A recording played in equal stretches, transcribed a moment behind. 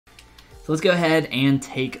So let's go ahead and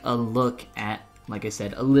take a look at, like I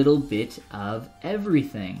said, a little bit of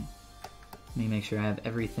everything. Let me make sure I have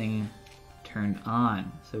everything turned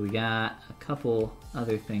on. So we got a couple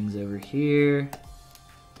other things over here.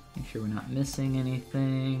 Make sure we're not missing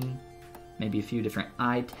anything. Maybe a few different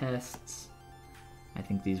eye tests. I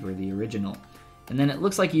think these were the original. And then it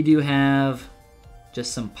looks like you do have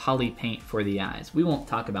just some poly paint for the eyes. We won't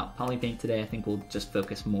talk about poly paint today. I think we'll just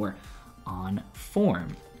focus more on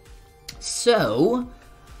form. So,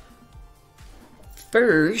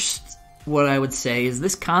 first, what I would say is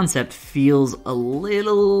this concept feels a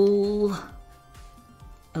little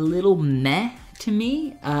meh to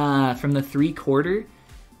me. From the 3/4,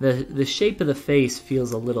 the shape of the face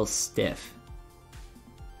feels a little stiff.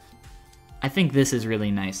 I think this is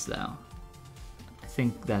really nice though. I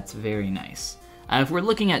think that's very nice. If we're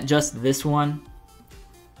looking at just this one,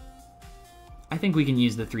 I think we can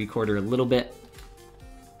use the 3/4 a little bit.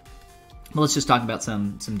 But let's just talk about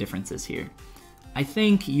some differences here. I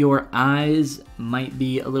think your eyes might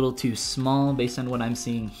be a little too small based on what I'm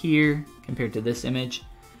seeing here compared to this image.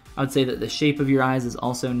 I would say that the shape of your eyes is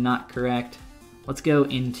also not correct. Let's go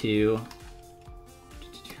into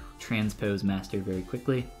Transpose Master very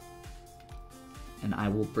quickly, and I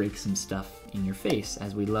will break some stuff in your face,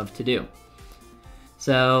 as we love to do.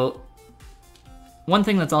 So, one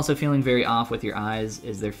thing that's also feeling very off with your eyes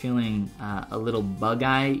is they're feeling a little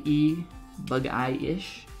bug-eye-ish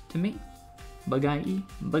to me. Bug-eye-y?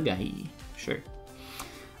 Bug-eye-y, sure.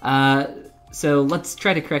 So let's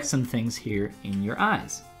try to correct some things here in your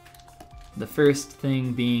eyes. The first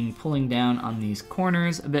thing being pulling down on these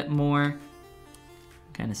corners a bit more.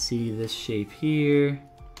 Kind of see this shape here.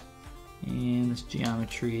 And this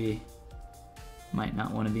geometry might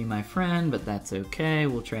not want to be my friend, but that's okay.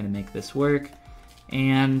 We'll try to make this work.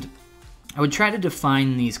 And I would try to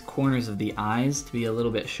define these corners of the eyes to be a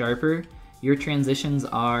little bit sharper. Your transitions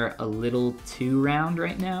are a little too round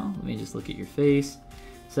right now. Let me just look at your face.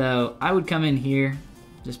 So I would come in here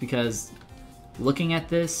just because looking at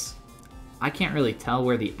this, I can't really tell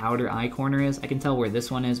where the outer eye corner is. I can tell where this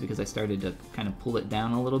one is because I started to kind of pull it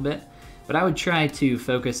down a little bit. But I would try to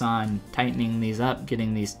focus on tightening these up,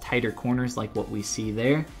 getting these tighter corners like what we see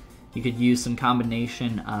there. You could use some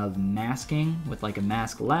combination of masking with like a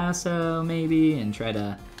mask lasso maybe and try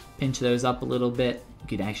to pinch those up a little bit. You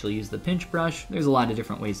could actually use the pinch brush. There's a lot of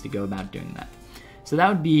different ways to go about doing that. So that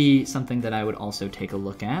would be something that I would also take a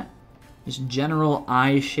look at. This general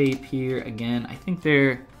eye shape here, again, I think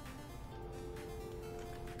they're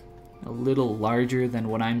a little larger than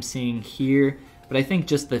what I'm seeing here, but I think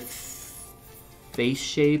just the face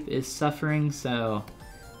shape is suffering, so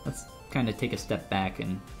let's kind of take a step back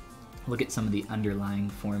and look at some of the underlying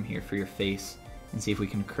form here for your face and see if we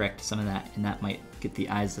can correct some of that, and that might get the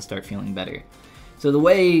eyes to start feeling better. So the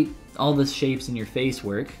way all the shapes in your face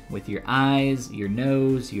work, with your eyes, your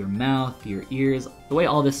nose, your mouth, your ears, the way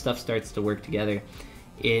all this stuff starts to work together,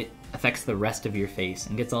 it affects the rest of your face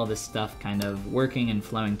and gets all this stuff kind of working and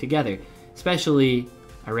flowing together, especially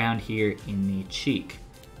around here in the cheek.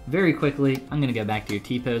 Very quickly, I'm going to go back to your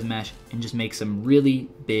T-pose mesh and just make some really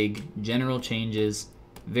big general changes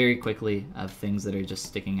very quickly of things that are just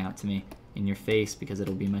sticking out to me in your face, because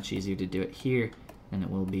it'll be much easier to do it here than it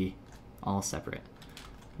will be all separate.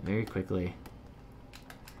 Very quickly.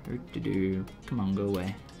 Come on, go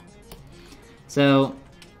away. So,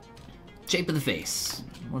 shape of the face.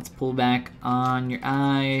 Let's pull back on your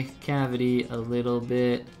eye cavity a little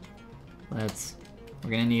bit. We're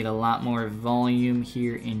gonna need a lot more volume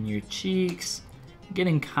here in your cheeks.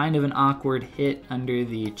 Getting kind of an awkward hit under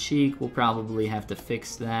the cheek. We'll probably have to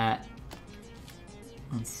fix that.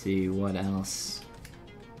 Let's see, what else?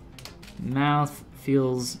 Mouth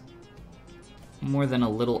feels more than a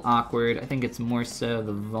little awkward. I think it's more so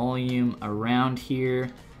the volume around here.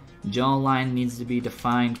 Jawline needs to be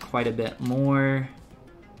defined quite a bit more.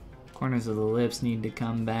 Corners of the lips need to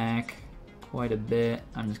come back quite a bit.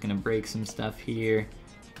 I'm just gonna break some stuff here.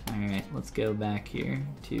 Alright, let's go back here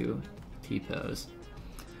to T-pose.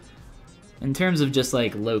 In terms of just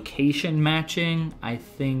like location matching, I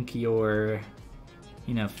think you're,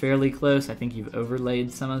 fairly close. I think you've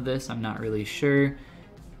overlaid some of this. I'm not really sure.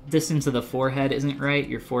 Distance of the forehead isn't right.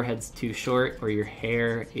 Your forehead's too short, or your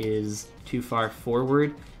hair is too far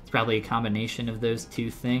forward. It's probably a combination of those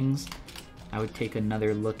two things. I would take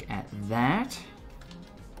another look at that.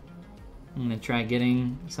 I'm gonna try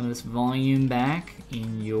getting some of this volume back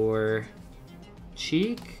in your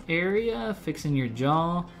cheek area, fixing your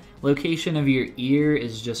jaw. Location of your ear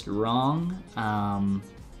is just wrong.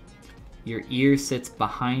 Your ear sits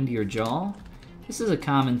behind your jaw. This is a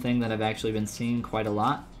common thing that I've actually been seeing quite a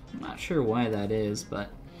lot. I'm not sure why that is,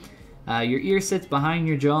 but Your ear sits behind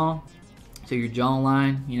your jaw, so your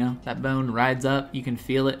jawline, you know, that bone rides up. You can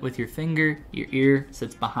feel it with your finger. Your ear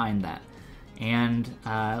sits behind that. And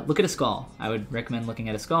look at a skull. I would recommend looking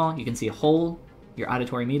at a skull. You can see a hole, your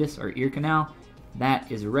auditory meatus or ear canal.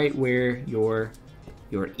 That is right where your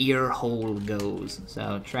ear hole goes.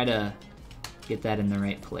 So try to get that in the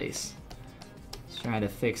right place. Let's try to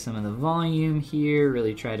fix some of the volume here.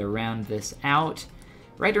 Really try to round this out.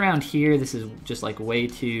 Right around here, this is just like way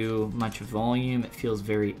too much volume. It feels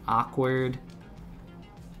very awkward.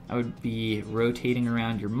 I would be rotating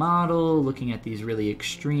around your model, looking at these really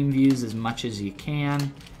extreme views as much as you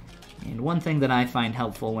can. And one thing that I find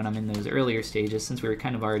helpful when I'm in those earlier stages, since we were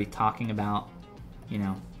kind of already talking about, you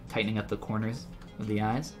know, tightening up the corners of the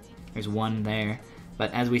eyes, there's one there.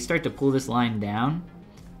 But as we start to pull this line down,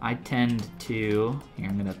 I tend to, here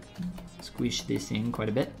I'm gonna squish this in quite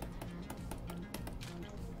a bit.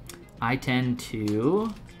 I tend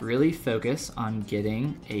to really focus on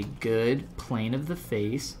getting a good plane of the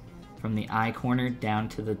face from the eye corner down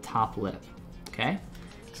to the top lip, okay?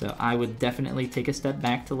 So I would definitely take a step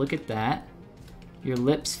back to look at that. Your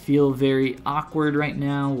lips feel very awkward right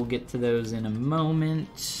now. We'll get to those in a moment.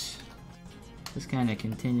 Just kind of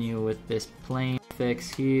continue with this plane fix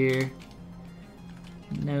here.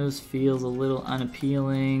 Nose feels a little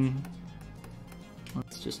unappealing.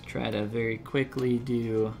 Let's just try to very quickly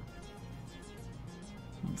do,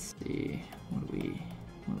 let's see, what do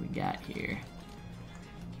we got here?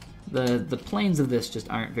 The planes of this just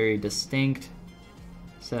aren't very distinct.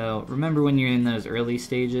 So remember when you're in those early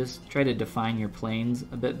stages, try to define your planes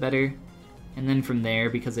a bit better. And then from there,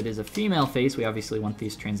 because it is a female face, we obviously want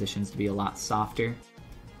these transitions to be a lot softer,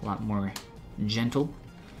 a lot more gentle.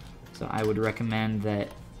 So I would recommend that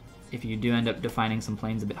if you do end up defining some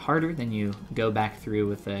planes a bit harder, then you go back through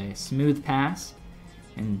with a smooth pass.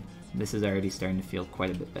 And this is already starting to feel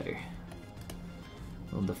quite a bit better.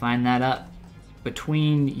 We'll define that up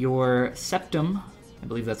between your septum, I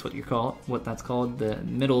believe that's what that's called, the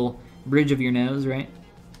middle bridge of your nose, right?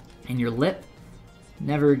 And your lip.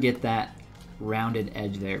 Never get that rounded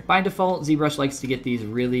edge there. By default, ZBrush likes to get these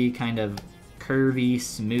really kind of curvy,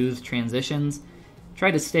 smooth transitions. Try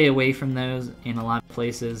to stay away from those in a lot of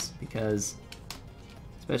places because,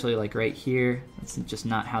 especially like right here, that's just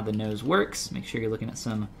not how the nose works. Make sure you're looking at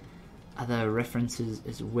some other references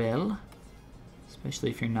as well, especially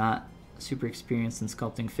if you're not super experienced in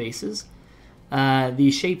sculpting faces.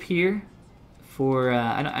 The shape here for,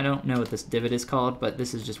 I don't know what this divot is called, but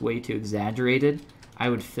this is just way too exaggerated. I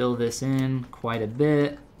would fill this in quite a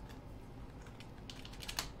bit.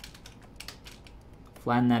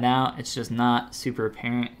 Flatten that out. It's just not super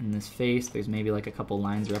apparent in this face. There's maybe like a couple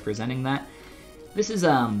lines representing that. This is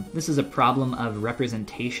a problem of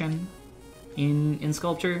representation in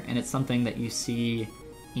sculpture, and it's something that you see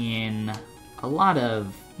in a lot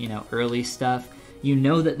of, you know, early stuff. You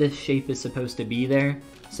know that this shape is supposed to be there,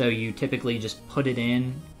 so you typically just put it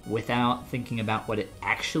in without thinking about what it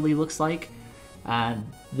actually looks like.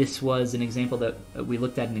 This was an example that we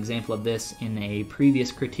looked at, an example of this in a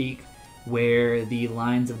previous critique where the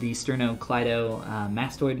lines of the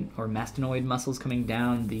sternocleidomastoid or mastonoid muscles coming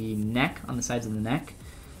down the neck, on the sides of the neck,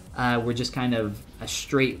 were just kind of a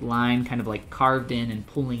straight line, kind of like carved in and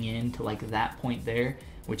pulling in to like that point there,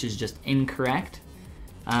 which is just incorrect.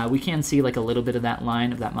 We can see like a little bit of that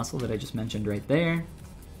line of that muscle that I just mentioned right there.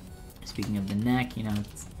 Speaking of the neck, you know,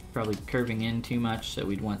 it's probably curving in too much, so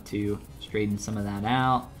we'd want to straighten some of that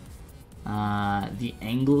out. The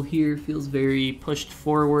angle here feels very pushed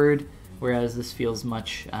forward, whereas this feels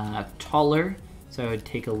much taller. So I would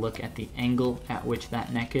take a look at the angle at which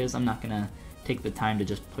that neck is. I'm not gonna take the time to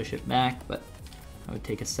just push it back, but I would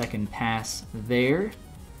take a second pass there.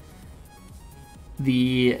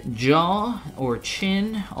 The jaw or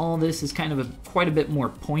chin, all this is kind of quite a bit more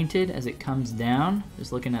pointed as it comes down.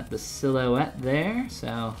 Just looking at the silhouette there,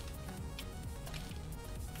 so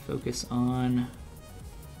focus on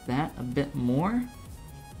that a bit more.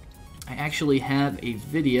 I actually have a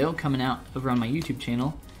video coming out over on my YouTube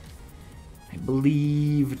channel, I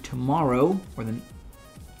believe tomorrow or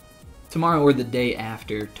the day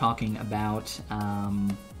after, talking about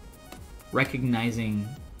recognizing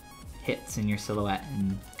hits in your silhouette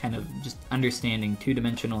and kind of just understanding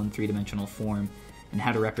two-dimensional and three-dimensional form and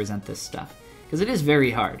how to represent this stuff. Because it is very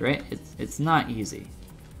hard, right? It's not easy.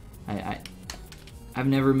 I've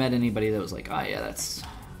never met anybody that was like, oh yeah, that's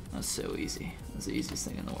so easy. That's the easiest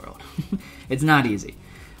thing in the world. It's not easy.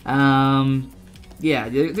 Yeah,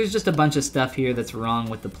 there's just a bunch of stuff here that's wrong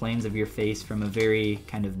with the planes of your face from a very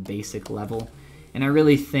kind of basic level. And I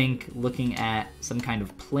really think looking at some kind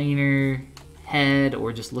of planar head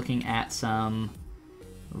or just looking at some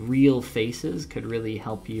real faces could really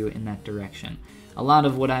help you in that direction. A lot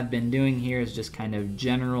of what I've been doing here is just kind of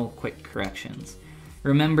general quick corrections.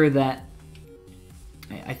 Remember that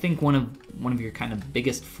I think one of your kind of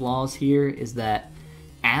biggest flaws here is that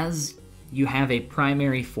as you have a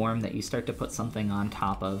primary form that you start to put something on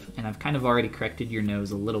top of, and I've kind of already corrected your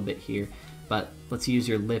nose a little bit here, but let's use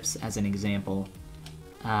your lips as an example.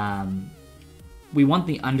 We want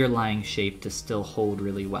the underlying shape to still hold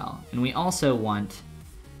really well, and we also want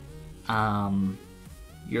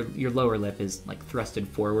your lower lip is like thrusted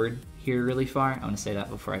forward here really far. I want to say that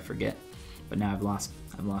before I forget, but now I've lost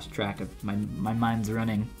track of my mind's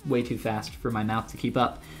running way too fast for my mouth to keep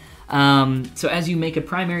up. So as you make a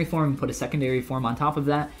primary form and put a secondary form on top of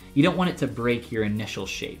that, you don't want it to break your initial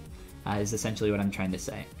shape, is essentially what I'm trying to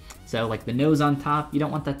say. So like the nose on top, you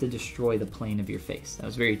don't want that to destroy the plane of your face. That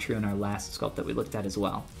was very true in our last sculpt that we looked at as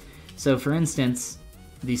well. So for instance,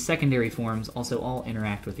 these secondary forms also all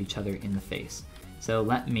interact with each other in the face. So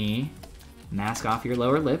let me mask off your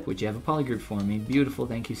lower lip, which you have a polygroup for me. Beautiful,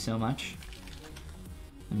 thank you so much.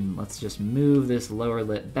 And let's just move this lower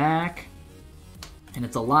lip back. And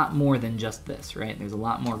it's a lot more than just this, right? There's a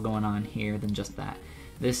lot more going on here than just that.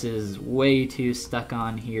 This is way too stuck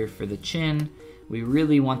on here for the chin. We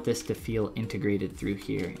really want this to feel integrated through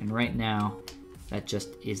here. And right now, that just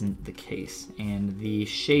isn't the case. And the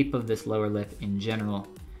shape of this lower lip in general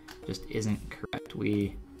just isn't correct.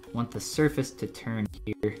 We want the surface to turn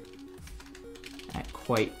here at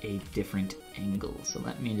quite a different angle. So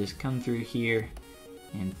let me just come through here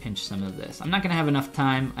and pinch some of this. I'm not gonna have enough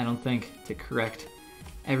time, I don't think, to correct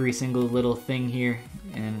every single little thing here,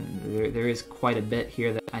 and there is quite a bit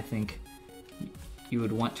here that I think you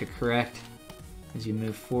would want to correct as you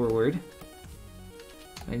move forward.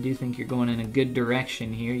 I do think you're going in a good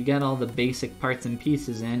direction here. You got all the basic parts and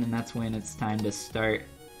pieces in, and that's when it's time to start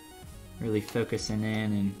really focusing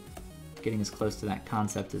in and getting as close to that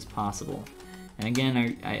concept as possible. And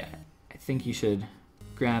again, I think you should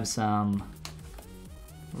grab some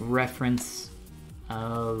reference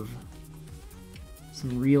of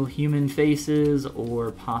some real human faces,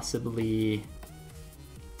 or possibly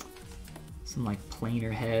some like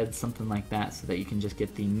planer heads, something like that, so that you can just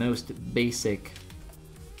get the most basic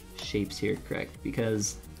shapes here correct,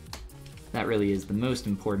 because that really is the most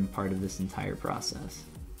important part of this entire process.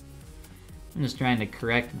 I'm just trying to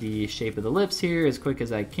correct the shape of the lips here as quick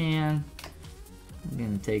as I can. I'm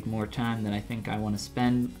going to take more time than I think I want to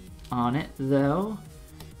spend on it though.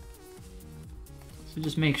 So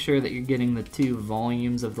just make sure that you're getting the two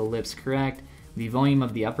volumes of the lips correct. The volume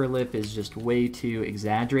of the upper lip is just way too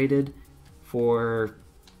exaggerated for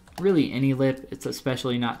really any lip. It's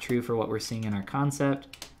especially not true for what we're seeing in our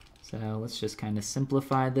concept. So let's just kind of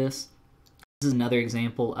simplify this. This is another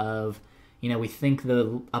example of, you know, we think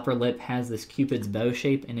the upper lip has this Cupid's bow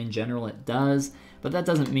shape, and in general it does, but that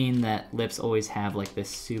doesn't mean that lips always have like this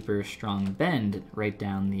super strong bend right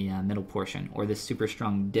down the middle portion, or this super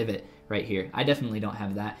strong divot right here. I definitely don't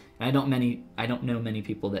have that, and I don't know many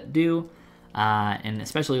people that do, and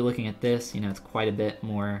especially looking at this, you know, it's quite a bit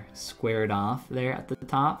more squared off there at the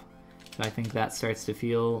top, so I think that starts to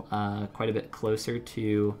feel quite a bit closer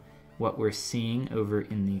to what we're seeing over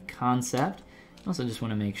in the concept. Also just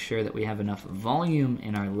want to make sure that we have enough volume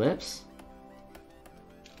in our lips.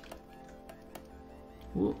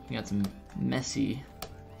 Ooh, we got some messy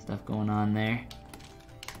stuff going on there.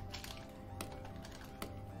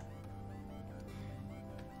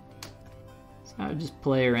 So I would just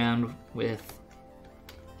play around with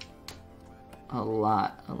a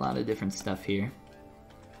lot of different stuff here.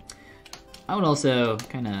 I would also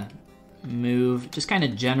kind of move, just kind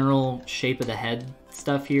of general shape of the head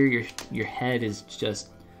stuff here. Your head is just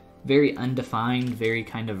very undefined, very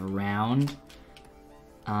kind of round.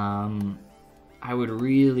 I would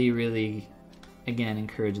really, again,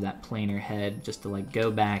 encourage that planer head just to like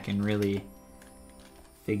go back and really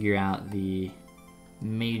figure out the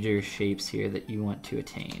major shapes here that you want to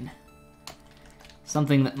attain.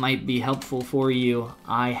 Something that might be helpful for you,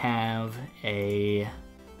 I have a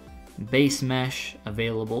base mesh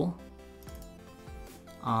available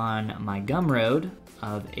on my Gumroad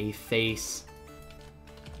of a face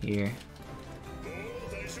here.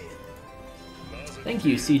 Thank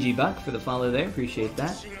you, CG Buck, for the follow there. Appreciate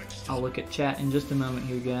that. I'll look at chat in just a moment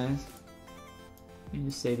here, guys. Let me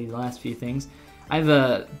just say these last few things. I have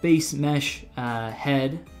a base mesh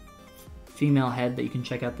head, female head, that you can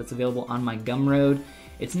check out that's available on my Gumroad.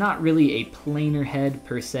 It's not really a planar head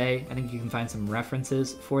per se. I think you can find some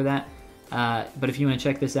references for that. But if you want to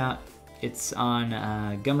check this out, it's on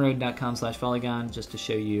gumroad.com/polygon, just to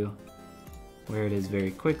show you where it is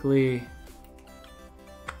very quickly.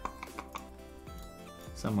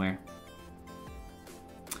 somewhere.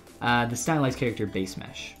 The stylized character base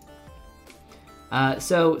mesh.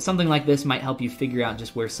 So something like this might help you figure out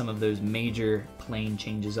just where some of those major plane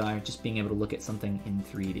changes are, just being able to look at something in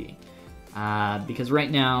 3D. Because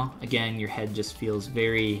right now, again, your head just feels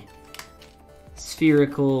very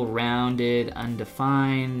spherical, rounded,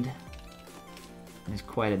 undefined. There's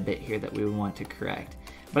quite a bit here that we would want to correct.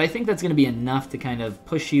 But I think that's going to be enough to kind of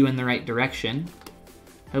push you in the right direction.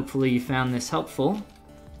 Hopefully you found this helpful.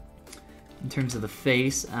 In terms of the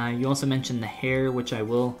face, you also mentioned the hair, which I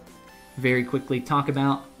will very quickly talk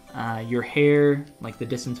about. Your hair, like the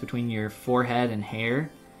distance between your forehead and hair,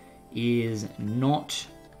 is not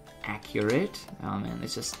accurate. Oh man,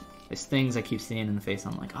 there's things I keep seeing in the face.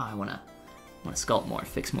 I'm like, oh, I want to sculpt more,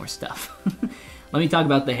 fix more stuff. Let me talk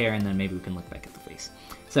about the hair, and then maybe we can look back at the face.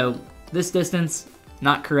 So this distance,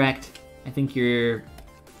 not correct. I think your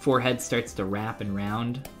forehead starts to wrap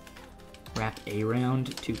around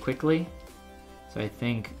too quickly. So I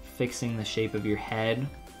think fixing the shape of your head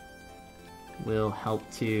will help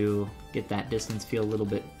to get that distance feel a little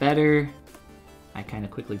bit better. I kind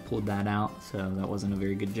of quickly pulled that out, so that wasn't a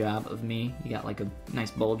very good job of me. You got like a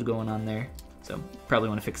nice bulge going on there, so probably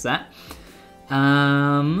want to fix that.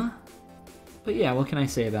 But yeah, what can I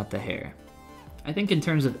say about the hair? I think in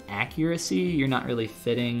terms of accuracy, you're not really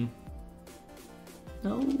fitting...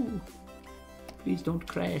 No, please don't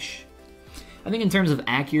crash. I think in terms of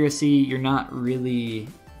accuracy, you're not really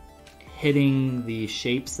hitting the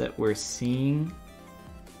shapes that we're seeing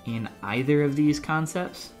in either of these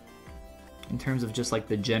concepts. In terms of just like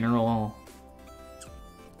the general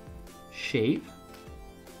shape.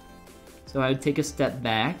 So I would take a step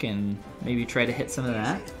back and maybe try to hit some of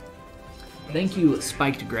that. Thank you,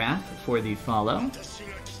 Spiked Graph, for the follow.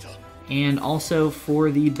 And also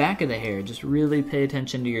for the back of the hair, just really pay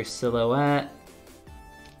attention to your silhouette.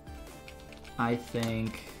 I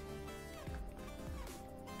think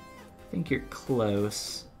you're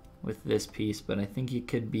close with this piece, but I think you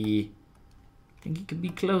could be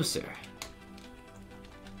closer.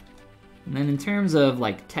 And then in terms of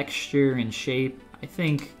like texture and shape, I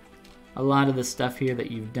think a lot of the stuff here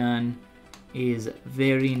that you've done is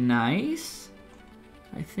very nice.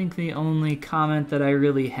 I think the only comment that I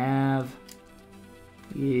really have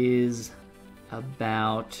is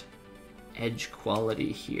about edge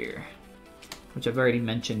quality here, which I've already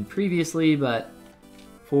mentioned previously, but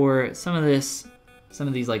for some of these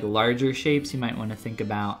like larger shapes, you might want to think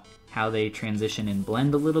about how they transition and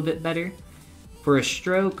blend a little bit better. For a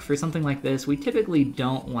stroke, for something like this, we typically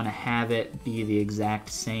don't want to have it be the exact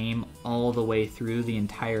same all the way through the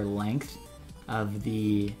entire length of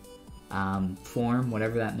the form,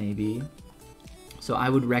 whatever that may be. So I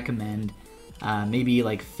would recommend maybe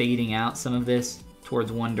like fading out some of this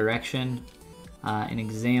towards one direction. An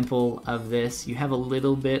example of this, you have a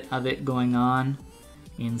little bit of it going on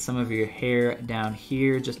in some of your hair down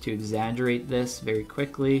here, just to exaggerate this very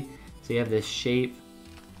quickly. So you have this shape.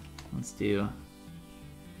 Let's do...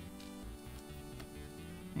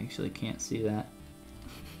 I actually can't see that.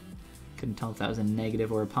 Couldn't tell if that was a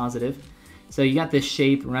negative or a positive. So you got this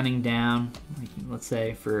shape running down, like, let's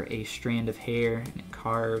say for a strand of hair, and it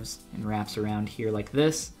carves and wraps around here like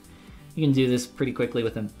this. You can do this pretty quickly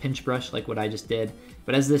with a pinch brush like what I just did.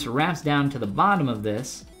 But as this wraps down to the bottom of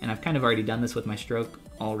this, and I've kind of already done this with my stroke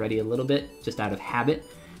already a little bit, just out of habit,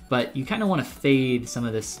 but you kind of want to fade some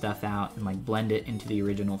of this stuff out and like blend it into the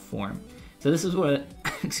original form. So this is what,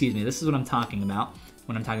 excuse me, this is what I'm talking about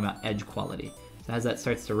when I'm talking about edge quality. So as that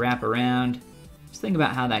starts to wrap around, just think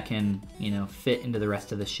about how that can, you know, fit into the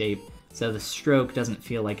rest of the shape so the stroke doesn't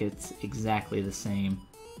feel like it's exactly the same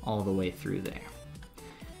all the way through there.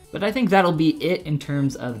 But I think that'll be it in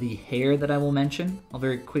terms of the hair that I will mention. I'll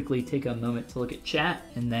very quickly take a moment to look at chat,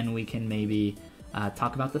 and then we can maybe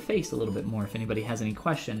talk about the face a little bit more if anybody has any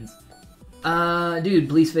questions. Dude,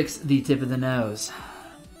 please fix the tip of the nose.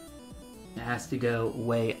 It has to go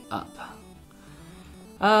way up.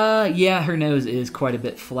 Yeah, her nose is quite a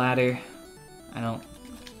bit flatter. I don't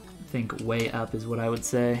think way up is what I would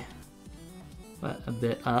say, but a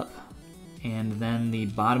bit up. And then the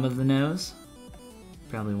bottom of the nose,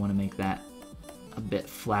 probably want to make that a bit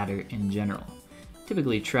flatter in general.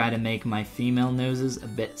 Typically try to make my female noses a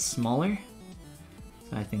bit smaller,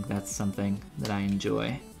 so I think that's something that I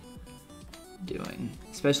enjoy doing,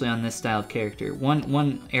 especially on this style of character.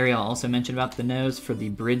 One area I'll also mention about the nose, for the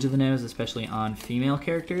bridge of the nose, especially on female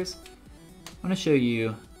characters, I want to show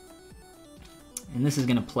you, and this is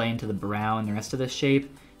going to play into the brow and the rest of this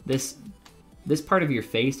shape. This part of your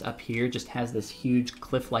face up here just has this huge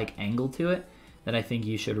cliff-like angle to it that I think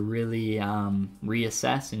you should really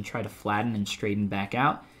reassess and try to flatten and straighten back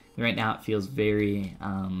out, Right now it feels very,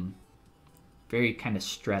 very kind of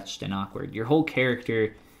stretched and awkward. Your whole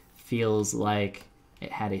character feels like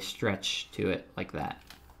it had a stretch to it like that.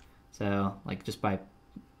 So like just by,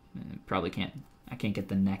 I can't get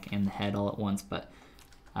the neck and the head all at once, but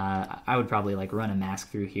I would probably like run a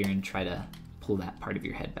mask through here and try to pull that part of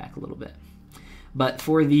your head back a little bit. But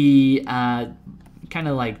for the kind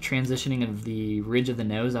of like transitioning of the ridge of the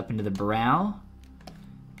nose up into the brow,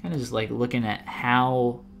 kind of just like looking at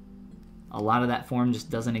how a lot of that form just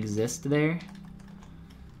doesn't exist there.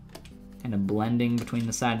 Kind of blending between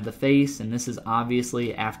the side of the face, and this is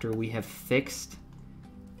obviously after we have fixed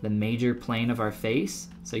the major plane of our face.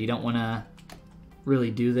 So you don't want to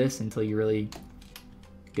really do this until you really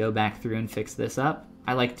go back through and fix this up.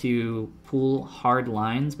 I like to pull hard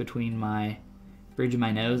lines between my bridge of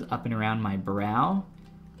my nose up and around my brow,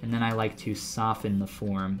 and then I like to soften the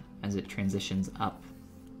form as it transitions up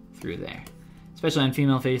through there. Especially on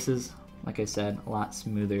female faces, like I said, a lot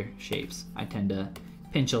smoother shapes. I tend to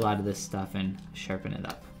pinch a lot of this stuff and sharpen it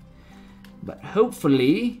up. But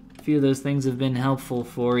hopefully a few of those things have been helpful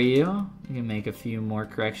for you. You can make a few more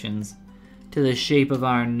corrections to the shape of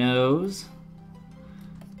our nose.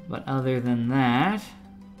 But other than that,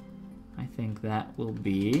 I think that will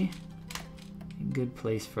be a good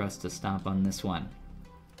place for us to stop on this one.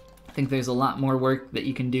 I think there's a lot more work that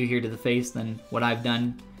you can do here to the face than what I've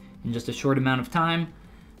done in just a short amount of time,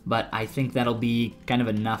 but I think that'll be kind of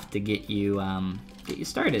enough to get you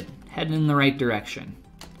started, heading in the right direction.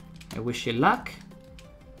 I wish you luck,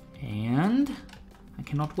 and I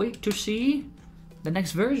cannot wait to see the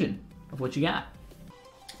next version of what you got.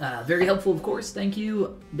 Very helpful, of course, thank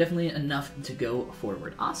you. Definitely enough to go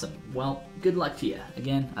forward. Awesome. Well, good luck to you.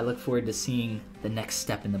 Again, I look forward to seeing the next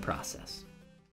step in the process.